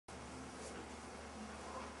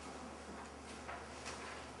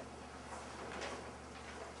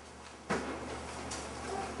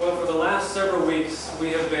last several weeks we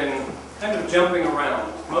have been kind of jumping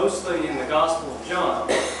around, mostly in the Gospel of John,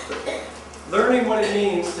 learning what it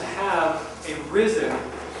means to have a risen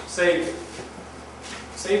Savior.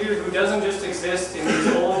 Savior who doesn't just exist in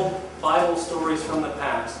these old Bible stories from the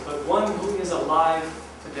past, but one who is alive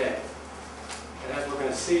today. And as we're going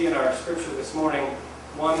to see in our scripture this morning,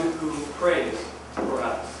 one who prays for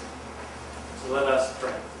us. So let us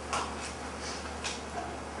pray.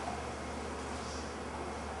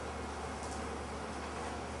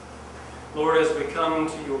 Lord, as we come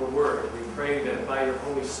to your word, we pray that by your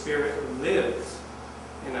Holy Spirit who lives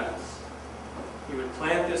in us, you would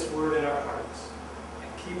plant this word in our hearts and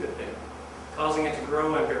keep it there, causing it to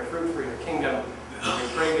grow and bear fruit for your kingdom. And we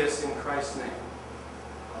pray this in Christ's name.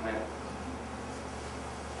 Amen.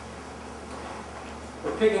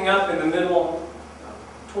 We're picking up in the middle,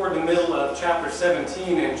 toward the middle of chapter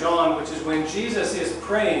 17 in John, which is when Jesus is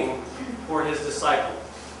praying for his disciples.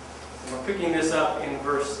 And we're picking this up in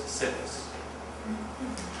verse 6.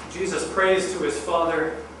 Jesus prays to his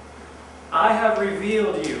Father, "I have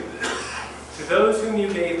revealed you to those whom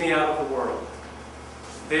you gave me out of the world.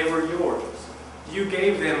 They were yours. You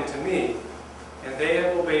gave them to me, and they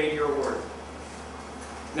have obeyed your word.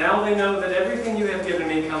 Now they know that everything you have given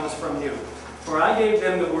me comes from you. For I gave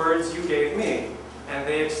them the words you gave me, and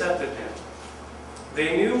they accepted them.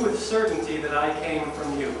 They knew with certainty that I came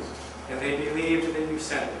from you, and they believed that you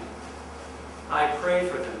sent me. I pray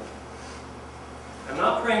for them. I'm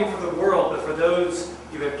not praying for the world, but for those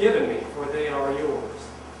you have given me, for they are yours.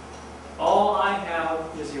 All I have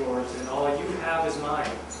is yours, and all you have is mine.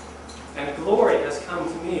 And glory has come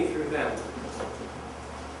to me through them.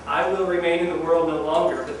 I will remain in the world no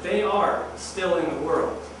longer, but they are still in the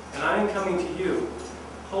world, and I am coming to you.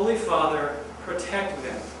 Holy Father, protect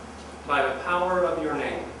them by the power of your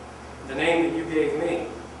name, the name that you gave me,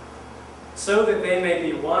 so that they may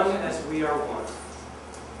be one as we are one.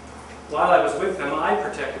 While I was with them, I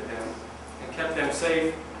protected them and kept them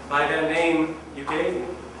safe by that name you gave me.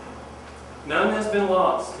 None has been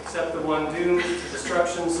lost except the one doomed to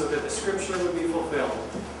destruction, so that the scripture would be fulfilled.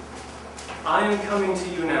 I am coming to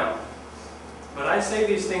you now, but I say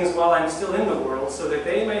these things while I am still in the world, so that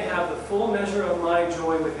they may have the full measure of my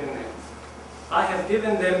joy within them. I have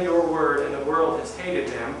given them your word, and the world has hated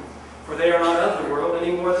them, for they are not of the world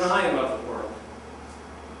any more than I am of the world.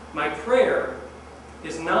 My prayer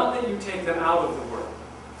is not that you take them out of the world,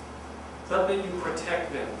 but that you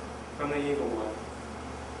protect them from the evil one.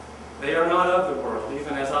 They are not of the world,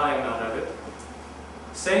 even as I am not of it.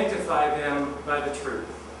 Sanctify them by the truth.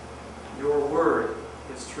 Your word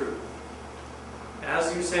is truth.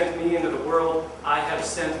 As you sent me into the world, I have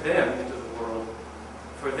sent them into the world.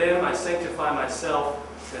 For them I sanctify myself,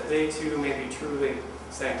 that they too may be truly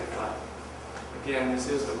sanctified." Again, this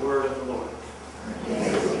is the word of the Lord.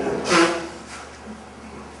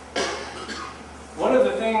 One of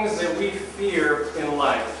the things that we fear in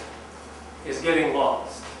life is getting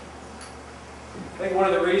lost. I think one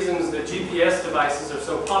of the reasons that GPS devices are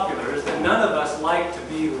so popular is that none of us like to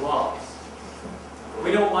be lost.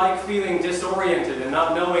 We don't like feeling disoriented and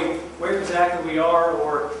not knowing where exactly we are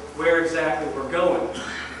or where exactly we're going.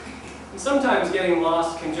 And sometimes getting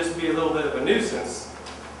lost can just be a little bit of a nuisance,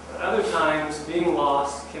 but other times being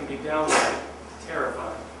lost can be downright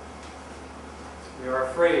terrifying. We are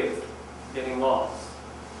afraid of getting lost.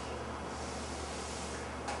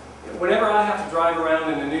 Whenever I have to drive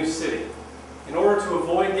around in a new city, in order to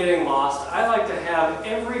avoid getting lost, I like to have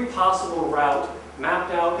every possible route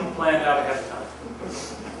mapped out and planned out ahead of time.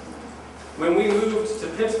 When we moved to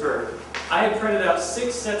Pittsburgh, I had printed out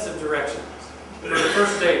 6 sets of directions for the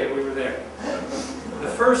first day that we were there.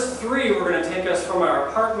 The first 3 were going to take us from our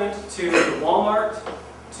apartment to the Walmart,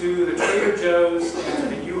 to the Trader Joe's, and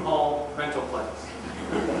to the U-Haul rental place.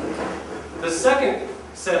 The second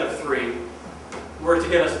set of 3 were to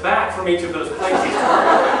get us back from each of those places.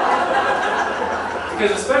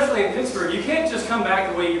 Because especially in Pittsburgh, you can't just come back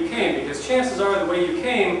the way you came, because chances are the way you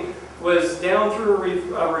came was down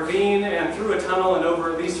through a ravine and through a tunnel and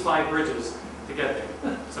over at least 5 bridges to get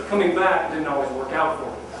there. So coming back didn't always work out for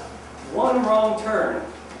us. One wrong turn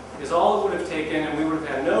is all it would have taken, and we would have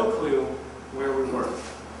had no clue where we were.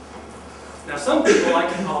 Now some people like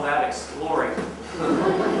to call that exploring.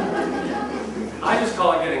 I just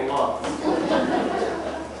call it getting lost.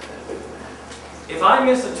 If I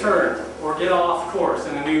miss a turn or get off course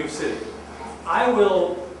in a new city, I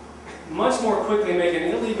will much more quickly make an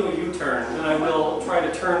illegal U-turn than I will try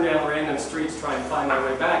to turn down random streets trying to find my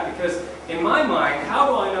way back. Because in my mind, how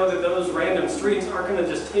do I know that those random streets aren't going to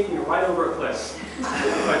just take me right over a cliff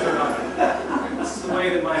if I turn on them? This is the way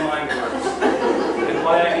that my mind works, and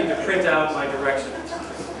why I need to print out my directions.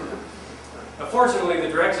 Now, fortunately, the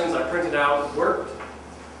directions I printed out worked,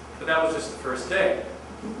 but that was just the first day.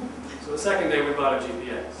 So the second day we bought a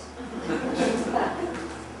GPS.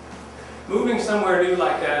 Moving somewhere new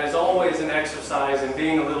like that is always an exercise in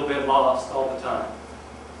being a little bit lost all the time.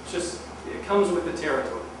 It comes with the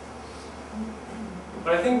territory.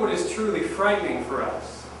 But I think what is truly frightening for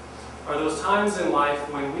us are those times in life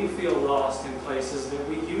when we feel lost in places that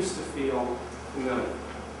we used to feel familiar.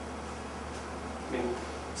 I mean,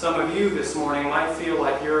 some of you this morning might feel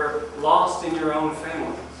like you're lost in your own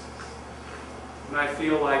families. You might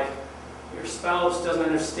feel like your spouse doesn't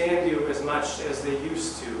understand you as much as they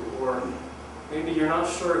used to, or maybe you're not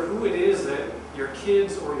sure who it is that your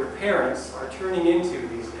kids or your parents are turning into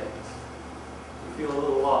these days. You feel a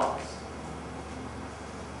little lost.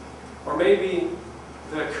 Or maybe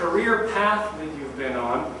the career path that you've been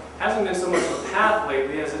on hasn't been so much of a path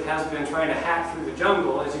lately as it has been trying to hack through the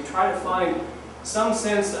jungle as you try to find some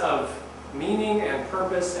sense of meaning and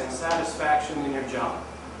purpose and satisfaction in your job.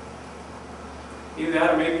 Either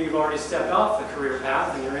that, or maybe you've already stepped off the career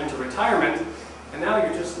path and you're into retirement, and now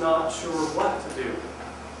you're just not sure what to do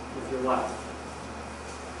with your life.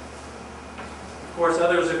 Of course,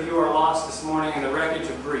 others of you are lost this morning in the wreckage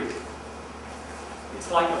of grief. It's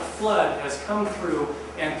like a flood has come through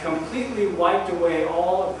and completely wiped away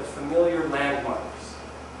all of the familiar landmarks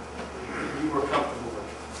that you were comfortable with.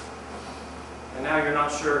 And now you're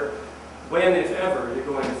not sure when, if ever, you're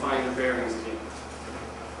going to find your bearings again.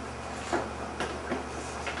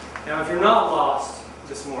 Now, if you're not lost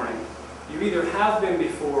this morning, you either have been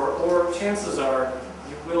before, or chances are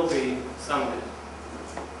you will be someday.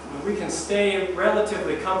 We can stay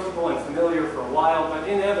relatively comfortable and familiar for a while, but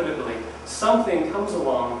inevitably something comes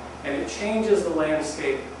along and it changes the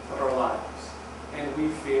landscape of our lives, and we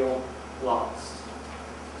feel lost.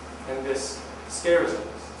 And this scares us.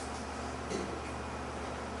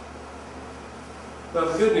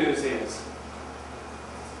 But the good news is,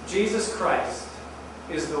 Jesus Christ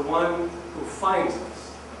is the one who finds us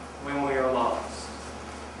when we are lost.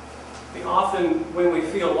 Often when we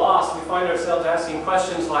feel lost, we find ourselves asking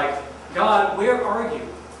questions like, God, where are you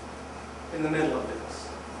in the middle of this?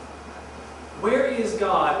 Where is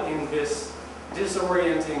God in this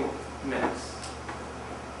disorienting mess?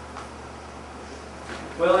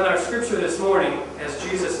 Well, in our scripture this morning, as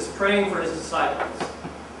Jesus is praying for his disciples,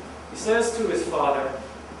 he says to his Father,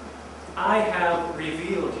 I have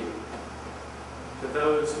revealed you to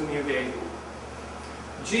those whom you gave me.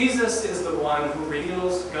 Jesus is the one who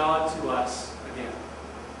reveals God to us again.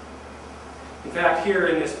 In fact, here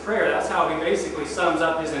in this prayer, that's how he basically sums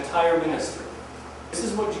up his entire ministry. This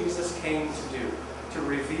is what Jesus came to do, to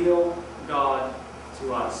reveal God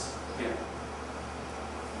to us again.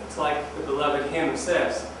 It's like the beloved hymn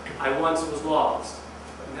says, I once was lost,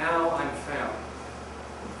 but now I'm found.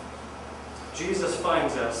 Jesus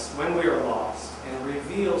finds us when we are lost and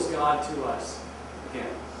reveals God to us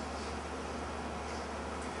again.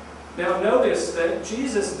 Now notice that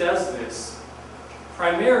Jesus does this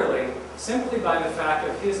primarily simply by the fact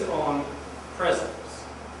of his own presence.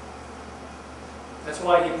 That's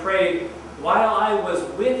why he prayed, while I was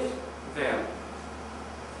with them,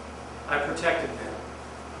 I protected them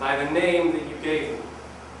by the name that you gave me.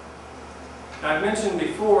 Now, I've mentioned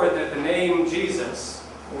before that the name Jesus,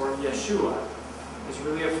 or Yeshua, is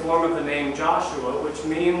really a form of the name Joshua, which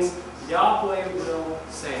means Yahweh will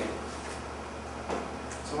save.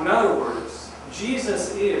 So in other words,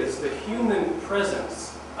 Jesus is the human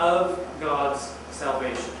presence of God's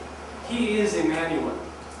salvation. He is Emmanuel,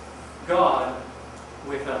 God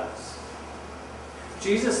with us.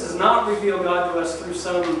 Jesus does not reveal God to us through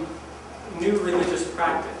some new religious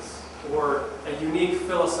practice or a unique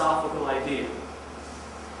philosophical idea.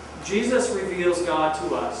 Jesus reveals God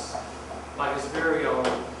to us by his very own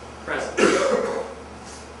presence.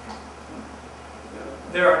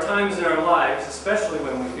 There are times in our lives, especially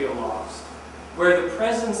when we feel lost, where the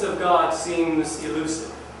presence of God seems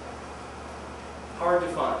elusive, hard to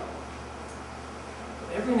find.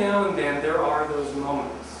 But every now and then there are those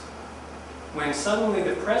moments when suddenly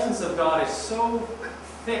the presence of God is so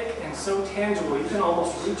thick and so tangible you can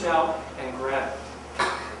almost reach out and grab it.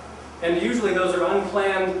 And usually those are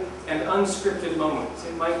unplanned and unscripted moments.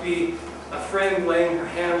 It might be a friend laying her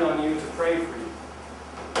hand on you to pray for you.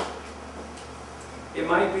 It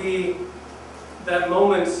might be that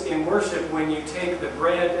moment in worship when you take the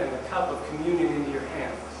bread and the cup of communion into your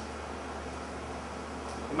hands.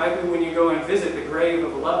 It might be when you go and visit the grave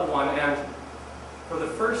of a loved one and for the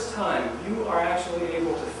first time you are actually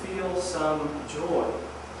able to feel some joy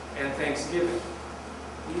and thanksgiving,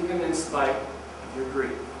 even in spite of your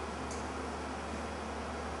grief.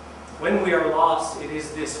 When we are lost, it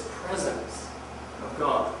is this presence of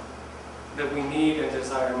God that we need and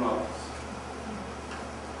desire most.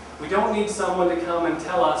 We don't need someone to come and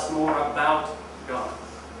tell us more about God.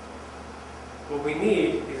 What we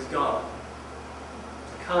need is God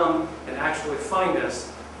to come and actually find us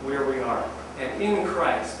where we are. And in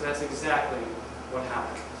Christ, that's exactly what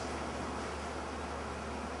happens.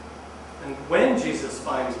 And when Jesus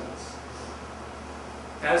finds us,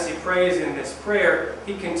 as he prays in this prayer,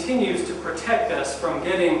 he continues to protect us from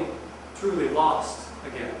getting truly lost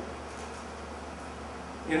again.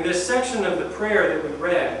 In this section of the prayer that we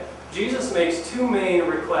read, Jesus makes two main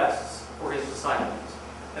requests for his disciples.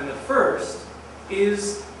 And the first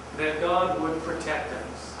is that God would protect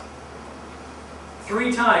us.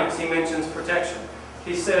 3 times he mentions protection.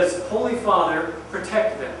 He says, Holy Father,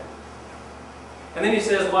 protect them. And then he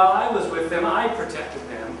says, while I was with them, I protected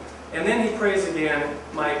them. And then he prays again,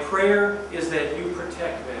 my prayer is that you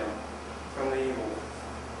protect them from the evil one.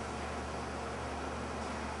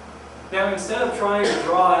 Now, instead of trying to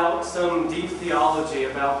draw out some deep theology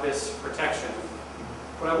about this protection,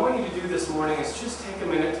 what I want you to do this morning is just take a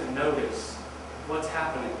minute to notice what's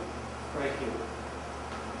happening right here.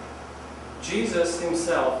 Jesus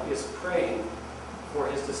himself is praying for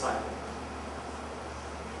his disciples.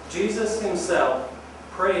 Jesus himself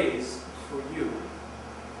prays for you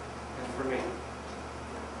and for me.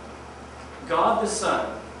 God the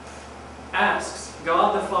Son asks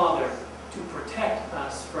God the Father to protect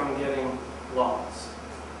us from getting lost.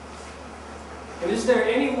 And is there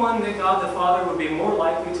anyone that God the Father would be more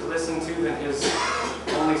likely to listen to than his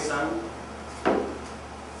only Son?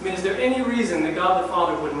 I mean, is there any reason that God the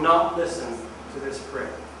Father would not listen to this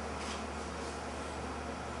prayer?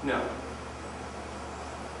 No.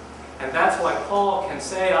 And that's why Paul can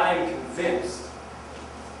say, I am convinced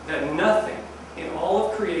that nothing in all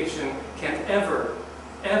of creation can ever,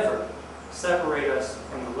 ever separate us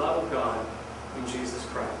from the love of God in Jesus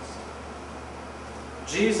Christ.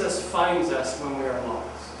 Jesus finds us when we are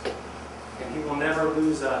lost, and he will never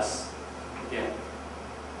lose us again.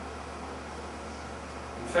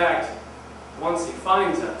 In fact, once he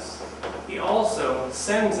finds us, he also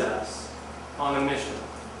sends us on a mission.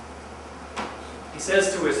 He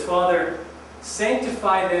says to his Father,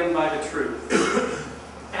 sanctify them by the truth.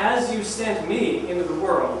 As you sent me into the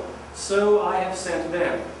world, so I have sent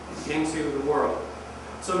them into the world.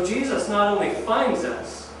 So Jesus not only finds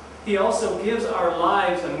us, he also gives our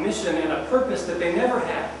lives a mission and a purpose that they never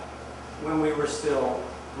had when we were still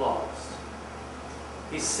lost.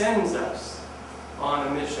 He sends us on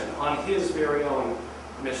a mission, on his very own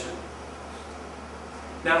mission.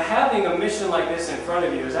 Now, having a mission like this in front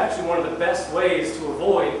of you is actually one of the best ways to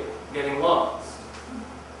avoid getting lost.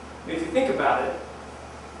 If you think about it,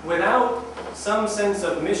 without some sense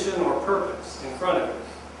of mission or purpose in front of you,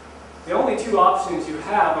 the only 2 options you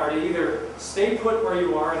have are to either stay put where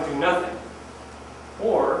you are and do nothing,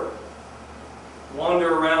 or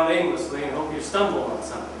wander around aimlessly and hope you stumble on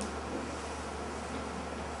something.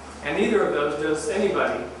 And neither of those does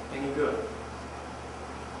anybody any good.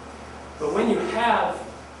 But when you have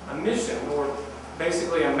a mission, or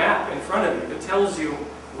basically a map in front of you that tells you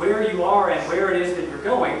where you are and where it is that you're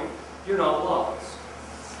going, you're not lost.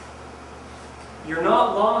 You're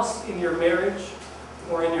not lost in your marriage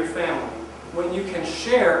or in your family when you can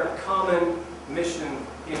share a common mission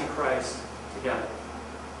in Christ together.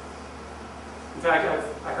 In fact,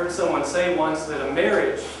 I heard someone say once that a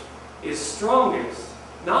marriage is strongest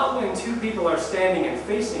not when 2 people are standing and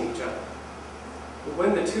facing each other, but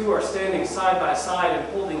when the 2 are standing side by side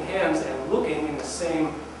and holding hands and looking in the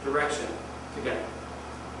same direction together.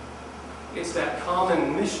 It's that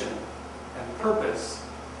common mission and purpose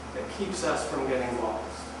that keeps us from getting lost.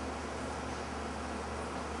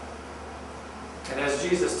 And as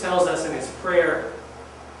Jesus tells us in his prayer,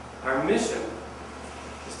 our mission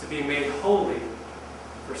is to be made holy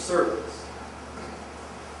for service.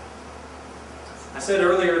 I said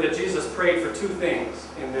earlier that Jesus prayed for 2 things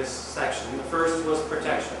in this section. The first was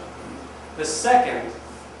protection. The second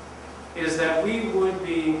is that we would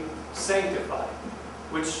be sanctified,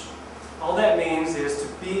 which all that means is to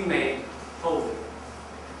be made holy.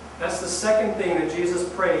 That's the second thing that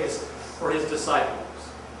Jesus prays for his disciples.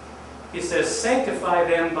 He says, sanctify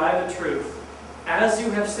them by the truth. As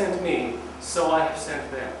you have sent me, so I have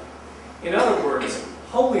sent them. In other words,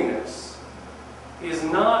 holiness is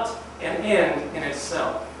not an end in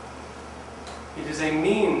itself. It is a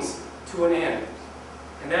means to an end.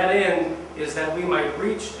 And that end is that we might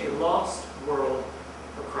reach a lost world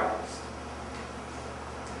for Christ.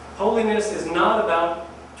 Holiness is not about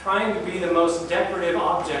trying to be the most decorative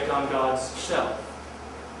object on God's shelf.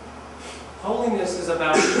 Holiness is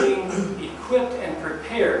about being equipped and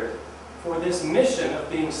prepared for this mission of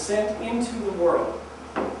being sent into the world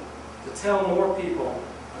to tell more people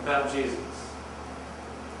about Jesus.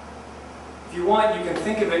 If you want, you can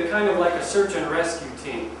think of it kind of like a search and rescue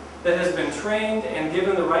team that has been trained and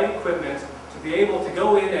given the right equipment to be able to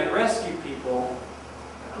go in and rescue people,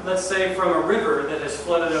 let's say from a river that has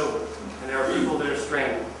flooded over and there are people that are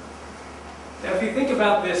stranded. Now if you think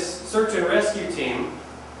about this search and rescue team,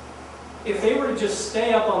 if they were to just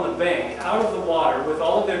stay up on the bank, out of the water, with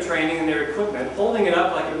all of their training and their equipment, holding it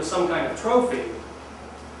up like it was some kind of trophy,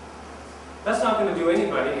 that's not going to do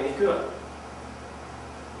anybody any good.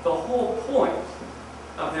 The whole point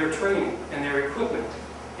of their training and their equipment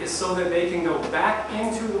is so that they can go back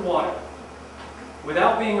into the water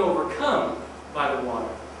without being overcome by the water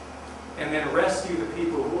and then rescue the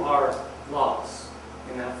people who are lost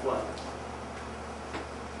in that flood.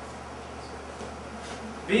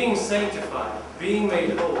 Being sanctified, being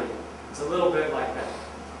made holy, is a little bit like that.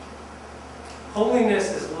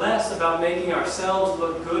 Holiness is less about making ourselves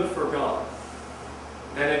look good for God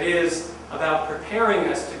than it is about preparing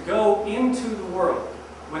us to go into the world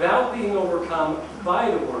without being overcome by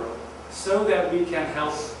the world so that we can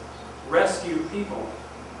help rescue people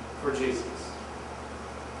for Jesus.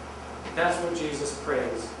 That's what Jesus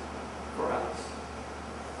prays for us.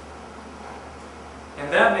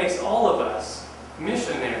 And that makes all of us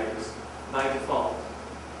missionaries by default.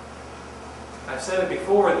 I've said it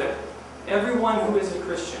before that everyone who is a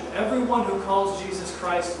Christian, everyone who calls Jesus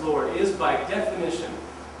Christ Lord, is by definition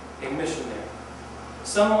a missionary.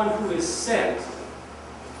 Someone who is sent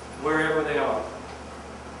wherever they are.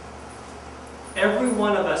 Every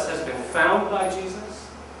one of us has been found by Jesus,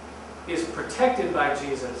 is protected by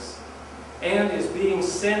Jesus, and is being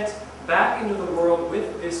sent back into the world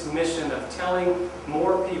with this mission of telling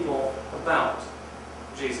more people about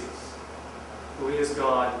Jesus, who is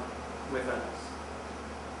God with us.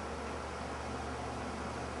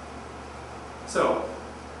 So,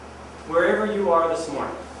 wherever you are this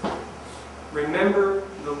morning, remember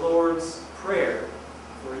the Lord's Prayer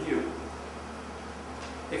for you.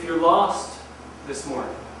 If you're lost this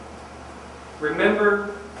morning,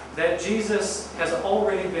 remember that Jesus has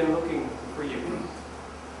already been looking for you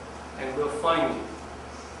and will find you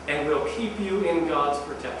and will keep you in God's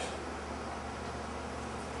protection.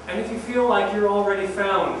 And if you feel like you're already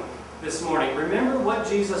found this morning, remember what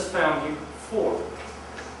Jesus found you for.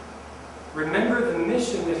 Remember the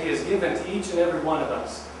mission that He has given to each and every one of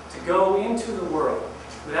us to go into the world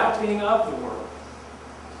without being of the world,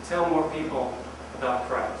 to tell more people about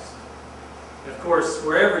Christ. And of course,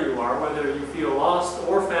 wherever you are, whether you feel lost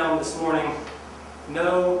or found this morning,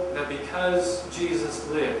 know that because Jesus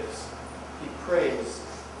lives, He prays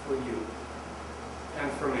for you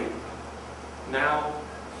and for me, now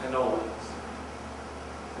and always.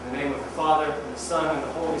 In the name of the Father, and the Son, and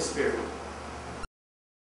the Holy Spirit.